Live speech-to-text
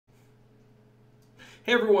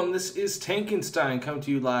Hey everyone, this is Tankenstein coming to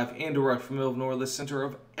you live and direct from Illinois, the center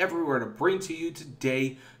of everywhere, to bring to you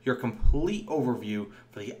today your complete overview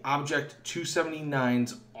for the Object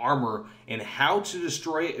 279's armor and how to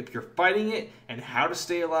destroy it if you're fighting it and how to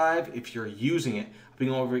stay alive if you're using it.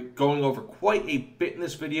 I'll be going over quite a bit in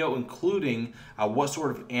this video, including what sort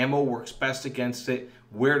of ammo works best against it,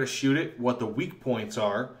 where to shoot it, what the weak points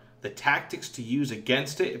are, the tactics to use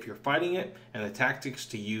against it if you're fighting it, and the tactics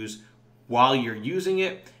to use while you're using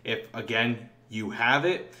it, if again you have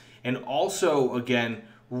it, and also again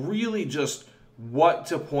really just what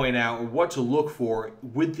to point out or what to look for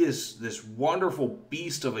with this wonderful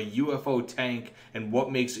beast of a UFO tank and what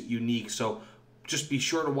makes it unique. So just be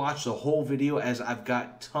sure to watch the whole video as I've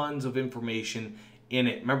got tons of information in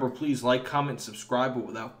it. Remember, please like, comment, subscribe, but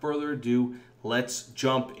without further ado, let's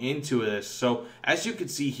jump into this. So as you can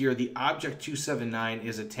see here, the Object 279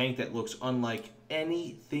 is a tank that looks unlike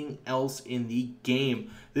anything else in the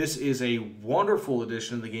game. This is a wonderful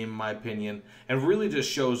addition to the game in my opinion, and really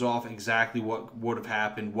just shows off exactly what would have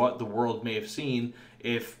happened, what the world may have seen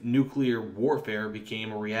if nuclear warfare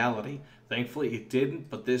became a reality. Thankfully it didn't,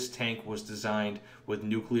 but this tank was designed with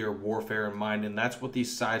nuclear warfare in mind, and that's what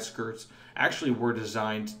these side skirts actually were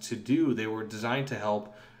designed to do. They were designed to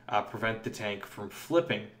help prevent the tank from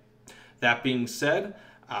flipping. That being said,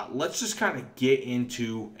 let's just kind of get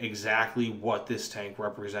into exactly what this tank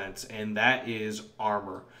represents, and that is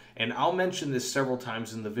armor. And I'll mention this several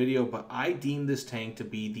times in the video, but I deem this tank to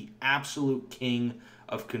be the absolute king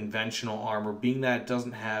of conventional armor, being that it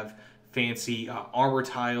doesn't have fancy armor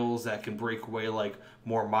tiles that can break away like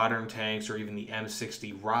more modern tanks or even the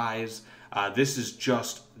M60 Rise. This is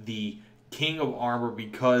just the king of armor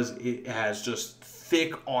because it has just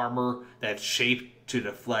thick armor that's shaped to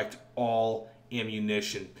deflect all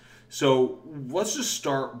ammunition. So let's just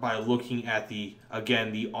start by looking at the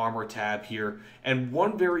armor tab here. And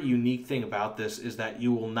one very unique thing about this is that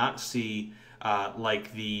you will not see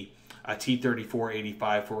like the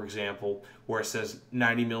T-34-85, for example, where it says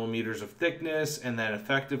 90 millimeters of thickness and then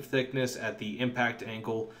effective thickness at the impact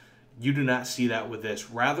angle. You do not see that with this.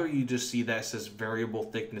 Rather, you just see that it says variable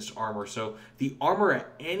thickness armor. So the armor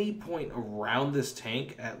at any point around this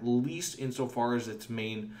tank, at least insofar as its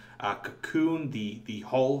main cocoon, the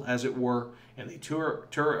hull as it were, and the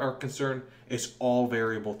turret are concerned, is all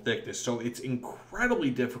variable thickness. So it's incredibly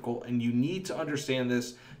difficult, and you need to understand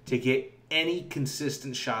this to get any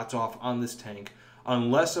consistent shots off on this tank,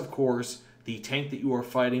 unless of course the tank that you are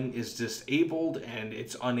fighting is disabled and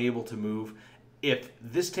it's unable to move. If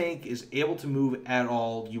this tank is able to move at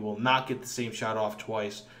all, you will not get the same shot off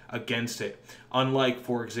twice against it. Unlike,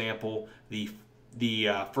 for example, the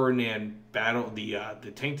Ferdinand battle, the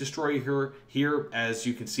tank destroyer here, as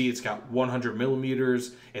you can see, it's got 100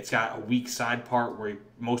 millimeters. It's got a weak side part where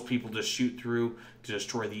most people just shoot through to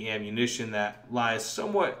destroy the ammunition that lies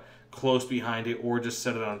somewhat close behind it, or just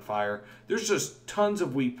set it on fire. There's just tons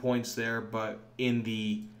of weak points there, but in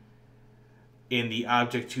the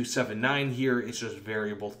Object 279 here, it's just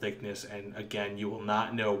variable thickness, and again, you will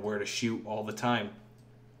not know where to shoot all the time.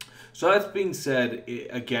 So that being said,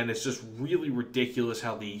 again, it's just really ridiculous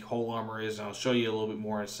how the whole armor is, and I'll show you a little bit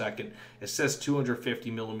more in a second. It says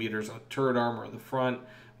 250 millimeters on turret armor in the front,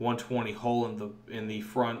 120 hull in the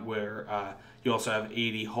front, where you also have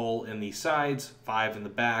 80 hull in the sides, 5 in the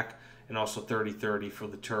back, and also 30-30 for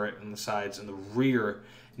the turret in the sides and the rear.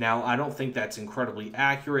 Now, I don't think that's incredibly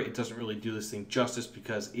accurate. It doesn't really do this thing justice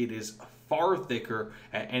because it is far thicker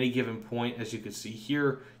at any given point. As you can see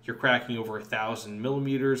here, you're cracking over 1,000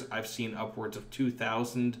 millimeters. I've seen upwards of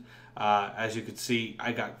 2,000. As you can see,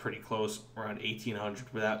 I got pretty close, around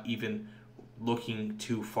 1,800, without even looking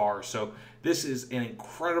too far. So this is an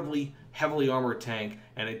incredibly heavily armored tank,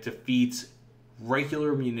 and it defeats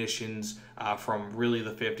regular munitions from really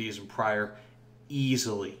the 50s and prior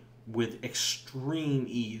easily, with extreme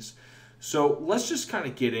ease. So let's just kind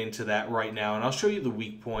of get into that right now, and I'll show you the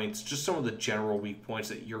weak points, just some of the general weak points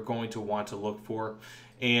that you're going to want to look for.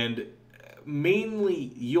 And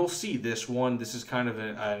mainly, you'll see this one. This is kind of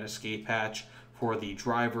an escape hatch for the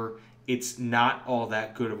driver. It's not all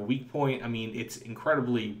that good of a weak point. I mean, it's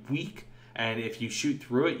incredibly weak, and if you shoot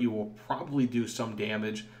through it, you will probably do some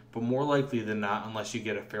damage, but more likely than not, unless you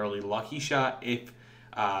get a fairly lucky shot, if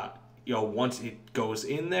once it goes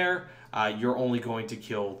in there, you're only going to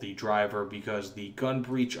kill the driver, because the gun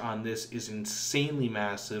breach on this is insanely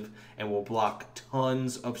massive and will block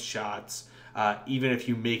tons of shots, even if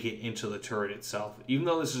you make it into the turret itself. Even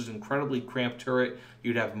though this is an incredibly cramped turret,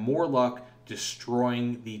 you'd have more luck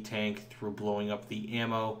destroying the tank through blowing up the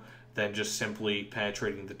ammo than just simply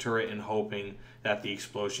penetrating the turret and hoping that the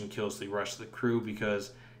explosion kills the rest of the crew,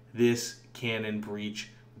 because this cannon breach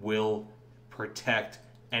will protect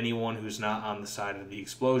anyone who's not on the side of the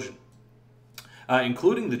explosion,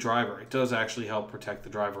 including the driver. It does actually help protect the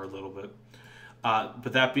driver a little bit.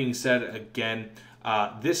 But that being said, again,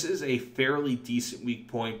 this is a fairly decent weak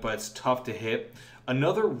point, but it's tough to hit.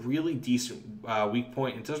 Another really decent weak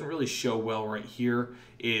point, it doesn't really show well right here,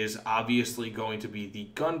 is obviously going to be the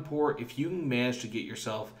gun port. If you manage to get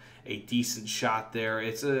yourself a decent shot there,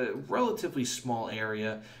 it's a relatively small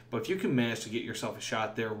area, but if you can manage to get yourself a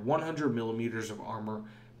shot there, 100 millimeters of armor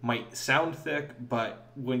might sound thick,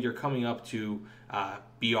 but when you're coming up to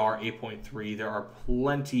BR 8.3, there are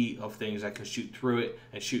plenty of things that can shoot through it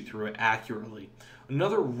and shoot through it accurately.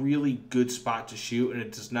 Another really good spot to shoot, and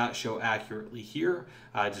it does not show accurately here,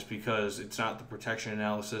 just because it's not the protection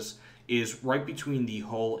analysis, is right between the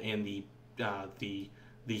hull and the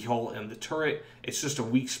hull and the turret. It's just a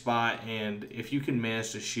weak spot, and if you can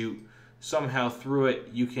manage to shoot somehow through it,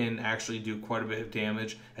 you can actually do quite a bit of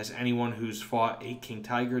damage. As anyone who's fought a King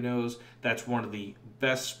Tiger knows, that's one of the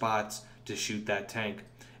best spots to shoot that tank,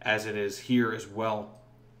 as it is here as well.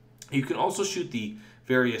 You can also shoot the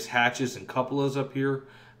various hatches and cupolas up here,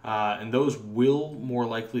 and those will more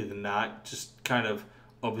likely than not just kind of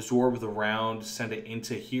absorb the round, send it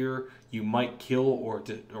into here. You might kill or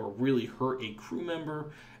really hurt a crew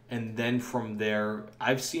member, and then from there,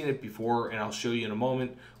 I've seen it before, and I'll show you in a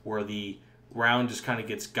moment, where the round just kind of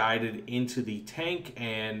gets guided into the tank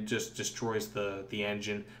and just destroys the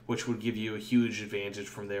engine, which would give you a huge advantage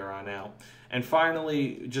from there on out. And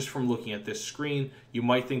finally, just from looking at this screen, you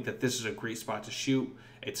might think that this is a great spot to shoot.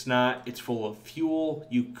 It's not. It's full of fuel.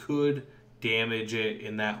 You could damage it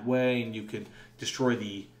in that way, and you could destroy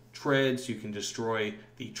the treads, you can destroy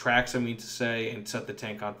the tracks, I mean to say, and set the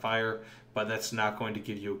tank on fire, but that's not going to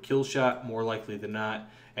give you a kill shot, more likely than not.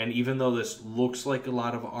 And even though this looks like a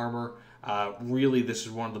lot of armor, really this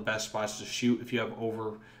is one of the best spots to shoot. If you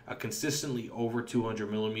have consistently over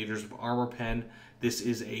 200 millimeters of armor pen, this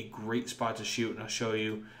is a great spot to shoot, and I'll show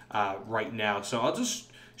you right now. So I'll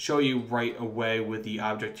just show you right away with the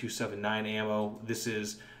Object 279 ammo. This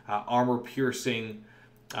is armor piercing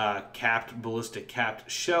capped ballistic capped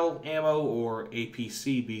shell ammo, or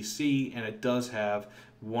APC-BC, and it does have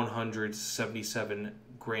 177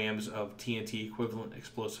 grams of TNT equivalent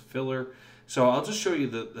explosive filler. So I'll just show you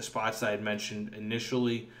the spots that I had mentioned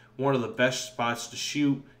initially. One of the best spots to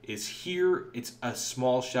shoot is here. It's a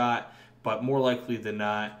small shot, but more likely than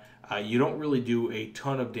not, you don't really do a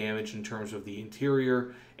ton of damage in terms of the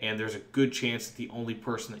interior, and there's a good chance that the only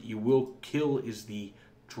person that you will kill is the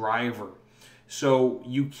driver. So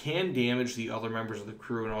you can damage the other members of the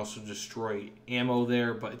crew and also destroy ammo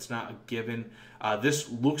there, but it's not a given. This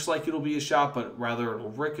looks like it'll be a shot, but rather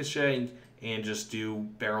it'll ricochet and just do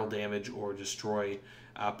barrel damage or destroy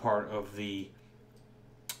part of the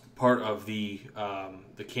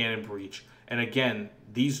cannon breach. And again,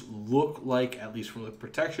 these look like, at least from the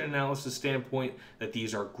protection analysis standpoint, that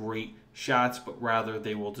these are great shots, but rather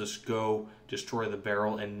they will just go destroy the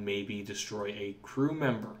barrel and maybe destroy a crew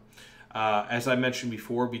member. As I mentioned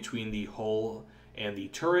before, between the hull and the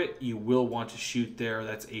turret, you will want to shoot there.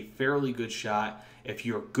 That's a fairly good shot. If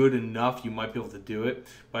you're good enough, you might be able to do it.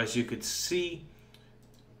 But as you could see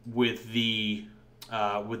with the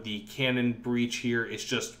cannon breach here, it's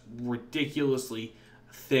just ridiculously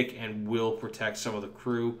thick and will protect some of the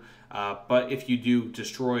crew. But if you do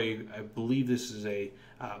destroy, I believe this is a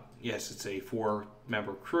yes, it's a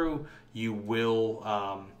 4-member crew, you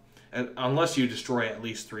will. Unless you destroy at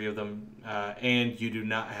least 3 of them, and you do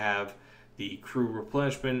not have the crew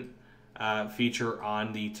replenishment feature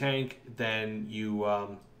on the tank, then you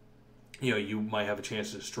might have a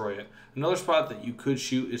chance to destroy it. Another spot that you could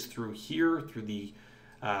shoot is through here, through the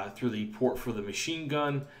port for the machine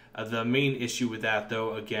gun. The main issue with that,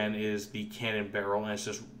 though, again, is the cannon barrel, and it's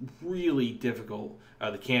just really difficult.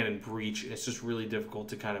 The cannon breach, it's just really difficult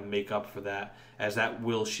to kind of make up for that, as that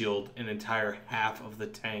will shield an entire half of the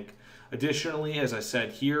tank. Additionally, as I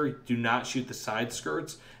said here, do not shoot the side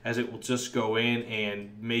skirts, as it will just go in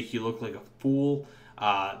and make you look like a fool.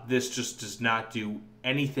 This just does not do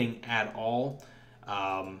anything at all.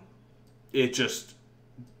 It just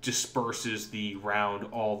disperses the round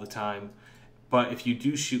all the time. But if you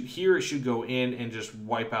do shoot here, it should go in and just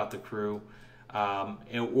wipe out the crew,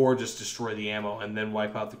 or just destroy the ammo and then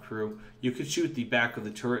wipe out the crew. You could shoot the back of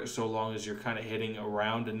the turret so long as you're kind of hitting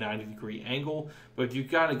around a 90-degree angle, but if you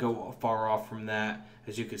gotta go far off from that,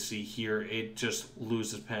 as you can see here, it just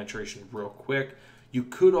loses penetration real quick. You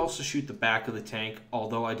could also shoot the back of the tank,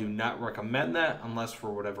 although I do not recommend that unless for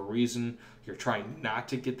whatever reason you're trying not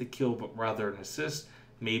to get the kill but rather an assist.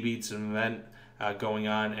 Maybe it's an event going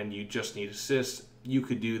on and you just need assist. you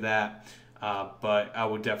could do that. But I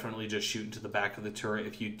would definitely just shoot into the back of the turret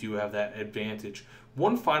if you do have that advantage.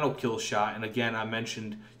 One final kill shot, and again, I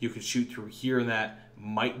mentioned you could shoot through here, and that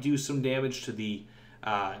might do some damage to the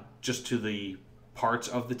just to the parts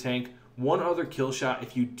of the tank. One other kill shot,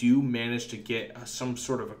 if you do manage to get some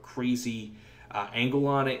sort of a crazy angle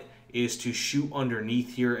on it, is to shoot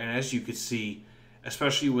underneath here. And as you can see,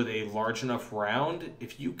 especially with a large enough round,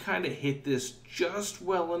 if you kind of hit this just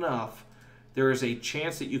well enough, there is a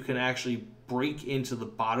chance that you can actually break into the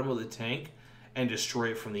bottom of the tank and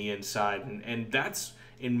destroy it from the inside. And that's,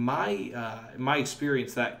 in my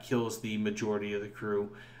experience, that kills the majority of the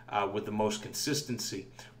crew with the most consistency.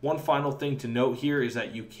 One final thing to note here is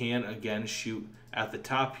that you can, again, shoot at the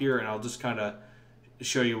top here, and I'll just kind of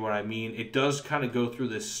show you what I mean. It does kind of go through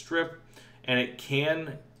this strip, and it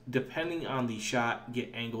can, depending on the shot,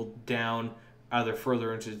 get angled down either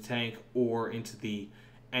further into the tank or into the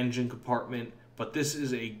engine compartment. But this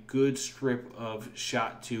is a good strip of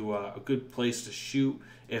shot to a good place to shoot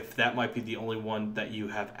if that might be the only one that you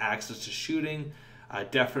have access to shooting.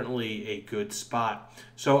 Definitely a good spot.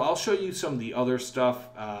 So I'll show you some of the other stuff,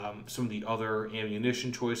 some of the other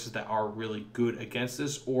ammunition choices that are really good against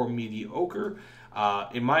this or mediocre.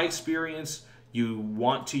 In my experience, you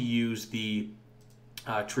want to use the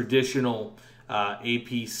traditional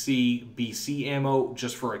APC BC ammo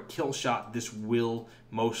just for a kill shot. This will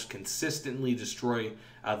most consistently destroy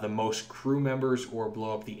the most crew members or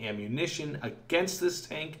blow up the ammunition against this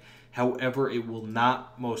tank. However, it will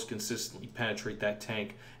not most consistently penetrate that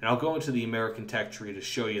tank. And I'll go into the American Tech tree to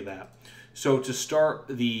show you that. So to start,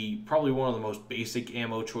 probably one of the most basic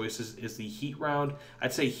ammo choices is the heat round.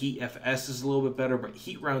 I'd say heat FS is a little bit better, but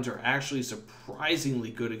heat rounds are actually surprisingly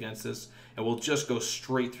good against this, and will just go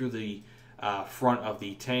straight through the front of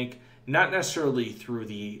the tank. Not necessarily through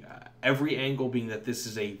the every angle, being that this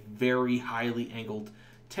is a very highly angled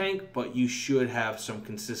tank, but you should have some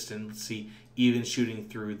consistency. Even shooting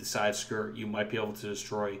through the side skirt, you might be able to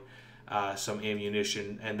destroy some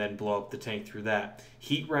ammunition and then blow up the tank through that.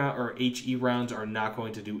 Heat round or HE rounds are not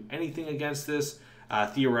going to do anything against this.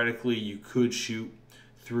 Theoretically, you could shoot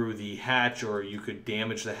through the hatch, or you could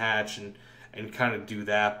damage the hatch and kind of do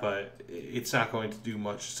that, but it's not going to do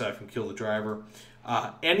much aside from kill the driver.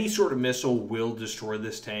 Any sort of missile will destroy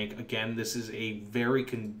this tank. Again, this is a very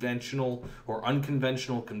conventional or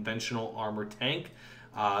unconventional conventional armor tank.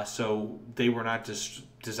 So they were not just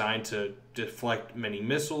designed to deflect many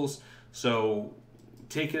missiles. So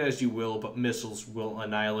take it as you will, but missiles will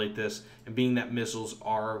annihilate this. And being that missiles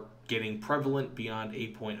are getting prevalent beyond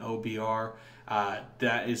 8.0 BR,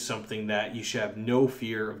 that is something that you should have no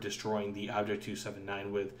fear of destroying the Object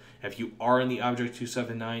 279 with. If you are in the Object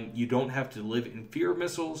 279, you don't have to live in fear of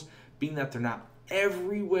missiles, being that they're not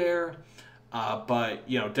everywhere, but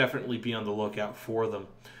definitely be on the lookout for them.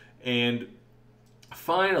 And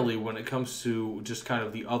finally, when it comes to just kind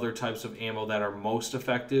of the other types of ammo that are most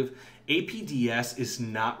effective, APDS is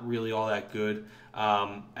not really all that good.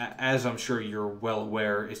 As I'm sure you're well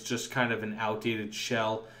aware, it's just kind of an outdated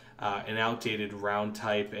shell, an outdated round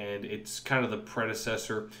type, and it's kind of the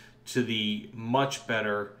predecessor to the much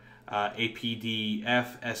better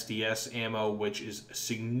APDF SDS ammo, which is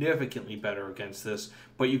significantly better against this.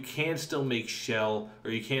 But you can still make shell,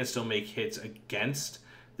 or you can still make hits against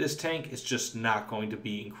this tank. It's just not going to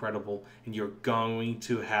be incredible, and you're going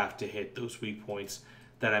to have to hit those weak points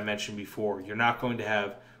that I mentioned before. You're not going to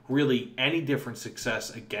have really any different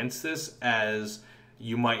success against this as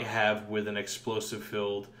you might have with an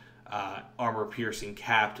explosive-filled, armor-piercing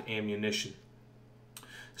capped ammunition.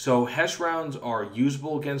 So HESH rounds are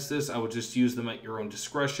usable against this. I would just use them at your own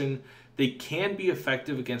discretion. They can be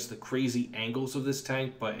effective against the crazy angles of this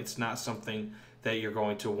tank, but it's not something that you're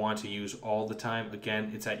going to want to use all the time.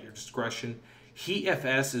 Again, it's at your discretion. Heat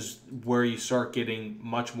FS is where you start getting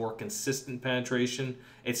much more consistent penetration.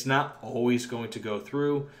 It's not always going to go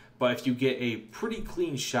through, but if you get a pretty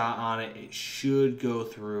clean shot on it, it should go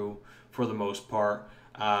through for the most part,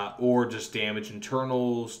 or just damage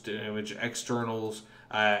internals, damage externals.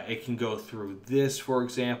 It can go through this, for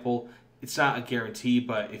example. It's not a guarantee,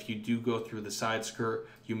 but if you do go through the side skirt,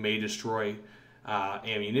 you may destroy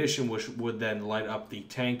ammunition, which would then light up the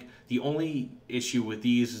tank. The only issue with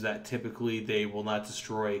these is that typically they will not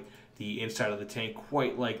destroy the inside of the tank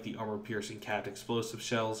quite like the armor-piercing capped explosive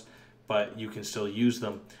shells, but you can still use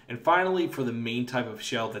them. And finally, for the main type of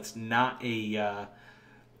shell that's not a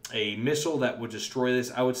missile that would destroy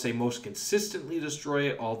this, I would say most consistently destroy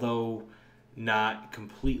it, although not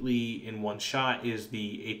completely in one shot, is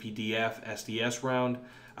the APDF SDS round.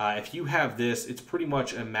 If you have this, it's pretty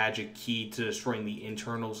much a magic key to destroying the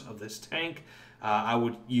internals of this tank. I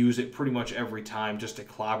would use it pretty much every time just to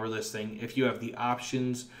clobber this thing if you have the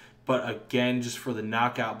options. But again, just for the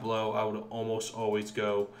knockout blow, I would almost always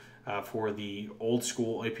go for the old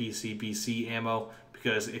school APC BC ammo,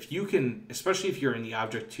 because if you can, especially if you're in the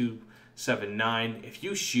Object 279, if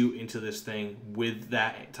you shoot into this thing with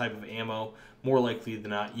that type of ammo, more likely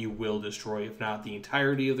than not, you will destroy, if not the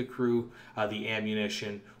entirety of the crew, the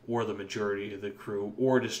ammunition, or the majority of the crew,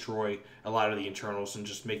 or destroy a lot of the internals and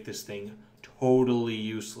just make this thing totally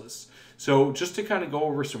useless. So just to kind of go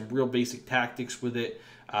over some real basic tactics with it,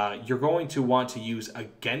 you're going to want to use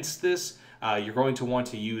against this. You're going to want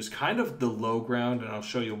to use kind of the low ground, and I'll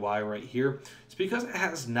show you why right here. It's because it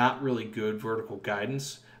has not really good vertical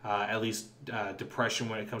guidance, at least depression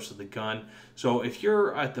when it comes to the gun. So if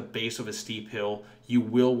you're at the base of a steep hill, you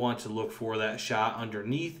will want to look for that shot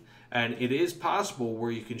underneath, and it is possible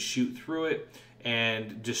where you can shoot through it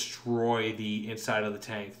and destroy the inside of the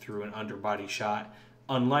tank through an underbody shot.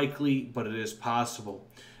 Unlikely, but it is possible.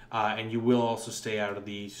 And you will also stay out of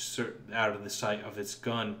the sight of its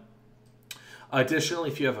gun. Additionally,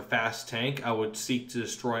 if you have a fast tank, I would seek to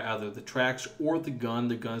destroy either the tracks or the gun.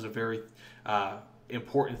 The gun is a very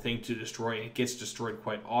important thing to destroy, and it gets destroyed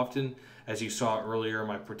quite often. As you saw earlier in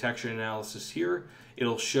my protection analysis here,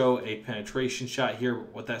 it'll show a penetration shot here,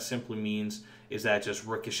 but what that simply means is that it just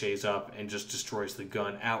ricochets up and just destroys the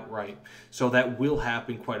gun outright. So that will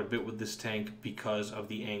happen quite a bit with this tank because of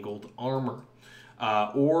the angled armor.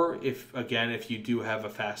 Or if you do have a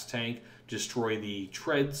fast tank, destroy the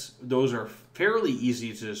treads. Those are fairly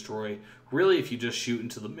easy to destroy. Really, if you just shoot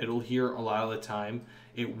into the middle here, a lot of the time,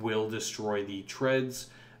 it will destroy the treads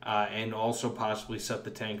and also possibly set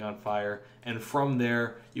the tank on fire. And from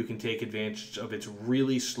there, you can take advantage of its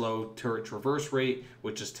really slow turret traverse rate,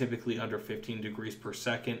 which is typically under 15 degrees per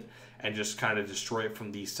second, and just kind of destroy it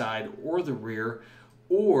from the side or the rear.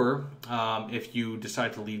 Or if you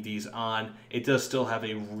decide to leave these on, it does still have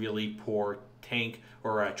a really poor tank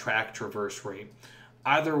or a track traverse rate.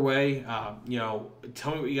 Either way,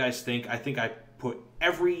 tell me what you guys think. I think I put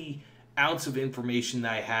every ounce of information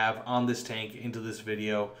that I have on this tank into this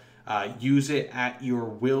video. Use it at your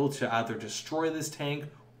will to either destroy this tank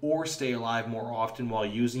or stay alive more often while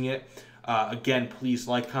using it. Again, please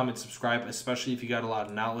like, comment, subscribe, especially if you got a lot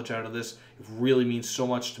of knowledge out of this. It really means so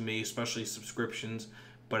much to me, especially subscriptions.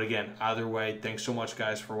 But again, either way, thanks so much,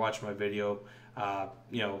 guys, for watching my video. I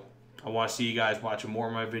want to see you guys watching more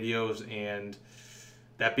of my videos. And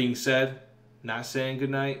that being said, not saying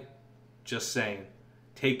goodnight, just saying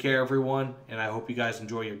take care, everyone. And I hope you guys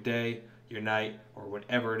enjoy your day, your night, or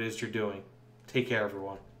whatever it is you're doing. Take care,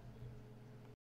 everyone.